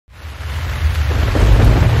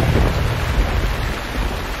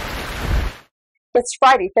It's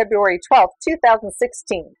Friday, February 12th,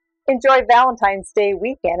 2016. Enjoy Valentine's Day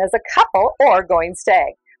weekend as a couple or going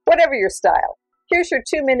stag, whatever your style. Here's your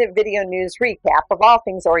 2-minute video news recap of all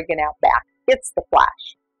things Oregon Outback. It's The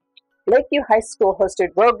Flash. Lakeview High School hosted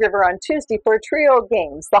Rogue River on Tuesday for a trio of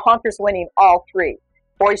games, the Honkers winning all three.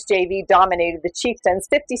 Boys JV dominated the Chieftains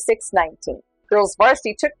 56-19. Girls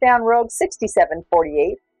varsity took down Rogue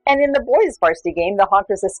 67-48. And in the boys' varsity game, the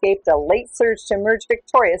Honkers escaped a late surge to emerge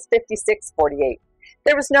victorious 56-48.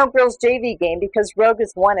 There was no girls' JV game because Rogue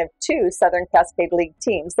is one of two Southern Cascade League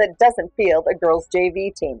teams that doesn't field a girls'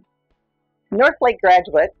 JV team. North Lake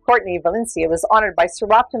graduate Kortney Valencia was honored by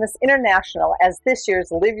Seroptimus International as this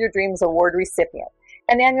year's Live Your Dreams Award recipient,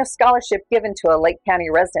 an annual scholarship given to a Lake County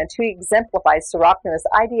resident who exemplifies Seroptimus'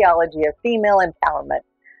 ideology of female empowerment.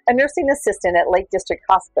 A nursing assistant at Lake District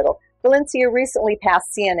Hospital, Valencia recently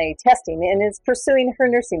passed CNA testing and is pursuing her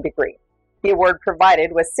nursing degree. The award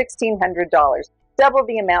provided was $1,600, double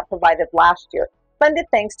the amount provided last year, funded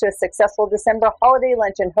thanks to a successful December holiday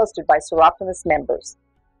luncheon hosted by Seroptimus members.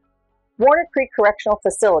 Warner Creek Correctional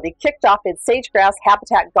Facility kicked off its sage-grouse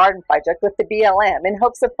habitat garden project with the BLM in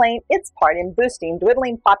hopes of playing its part in boosting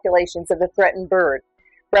dwindling populations of the threatened bird.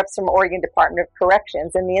 Reps from Oregon Department of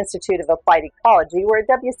Corrections and the Institute of Applied Ecology were at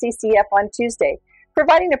WCCF on Tuesday,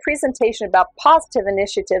 providing a presentation about positive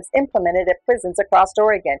initiatives implemented at prisons across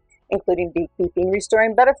Oregon, including beekeeping,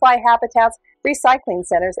 restoring butterfly habitats, recycling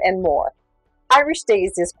centers, and more. Irish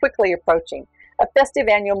Days is quickly approaching, a festive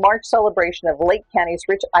annual March celebration of Lake County's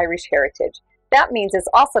rich Irish heritage. That means it's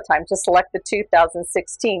also time to select the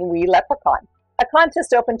 2016 Wee Leprechaun, a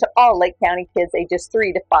contest open to all Lake County kids ages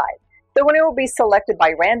 3 to 5. The winner will be selected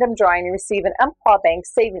by random drawing and receive an Umpqua Bank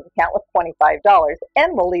savings account with $25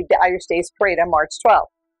 and will lead the Irish Days Parade on March 12th.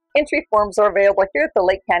 Entry forms are available here at the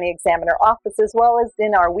Lake County Examiner office as well as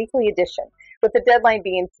in our weekly edition, with the deadline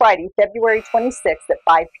being Friday, February 26th at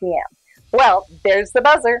 5 p.m. Well, there's the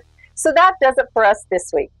buzzer. So that does it for us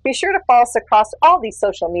this week. Be sure to follow us across all these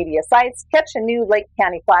social media sites, catch a new Lake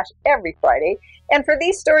County Flash every Friday, and for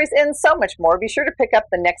these stories and so much more, be sure to pick up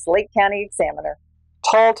the next Lake County Examiner.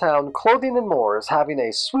 Tall Town Clothing and More is having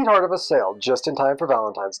a sweetheart of a sale just in time for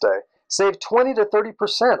Valentine's Day. Save 20 to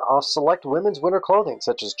 30% off select women's winter clothing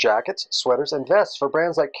such as jackets, sweaters, and vests for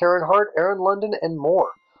brands like Karen Hart, Erin London, and more.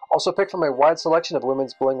 Also pick from a wide selection of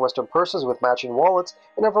women's bling Western purses with matching wallets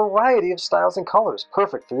in a variety of styles and colors,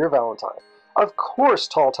 perfect for your Valentine. Of course,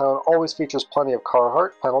 Tall Town always features plenty of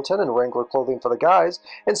Carhartt, Pendleton, and Wrangler clothing for the guys,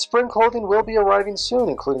 and spring clothing will be arriving soon,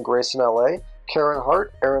 including Grayson LA, Karen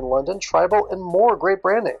Hart, Erin London, Tribal, and more great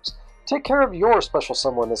brand names. Take care of your special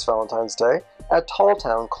someone this Valentine's Day at Tall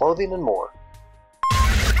Town Clothing and More.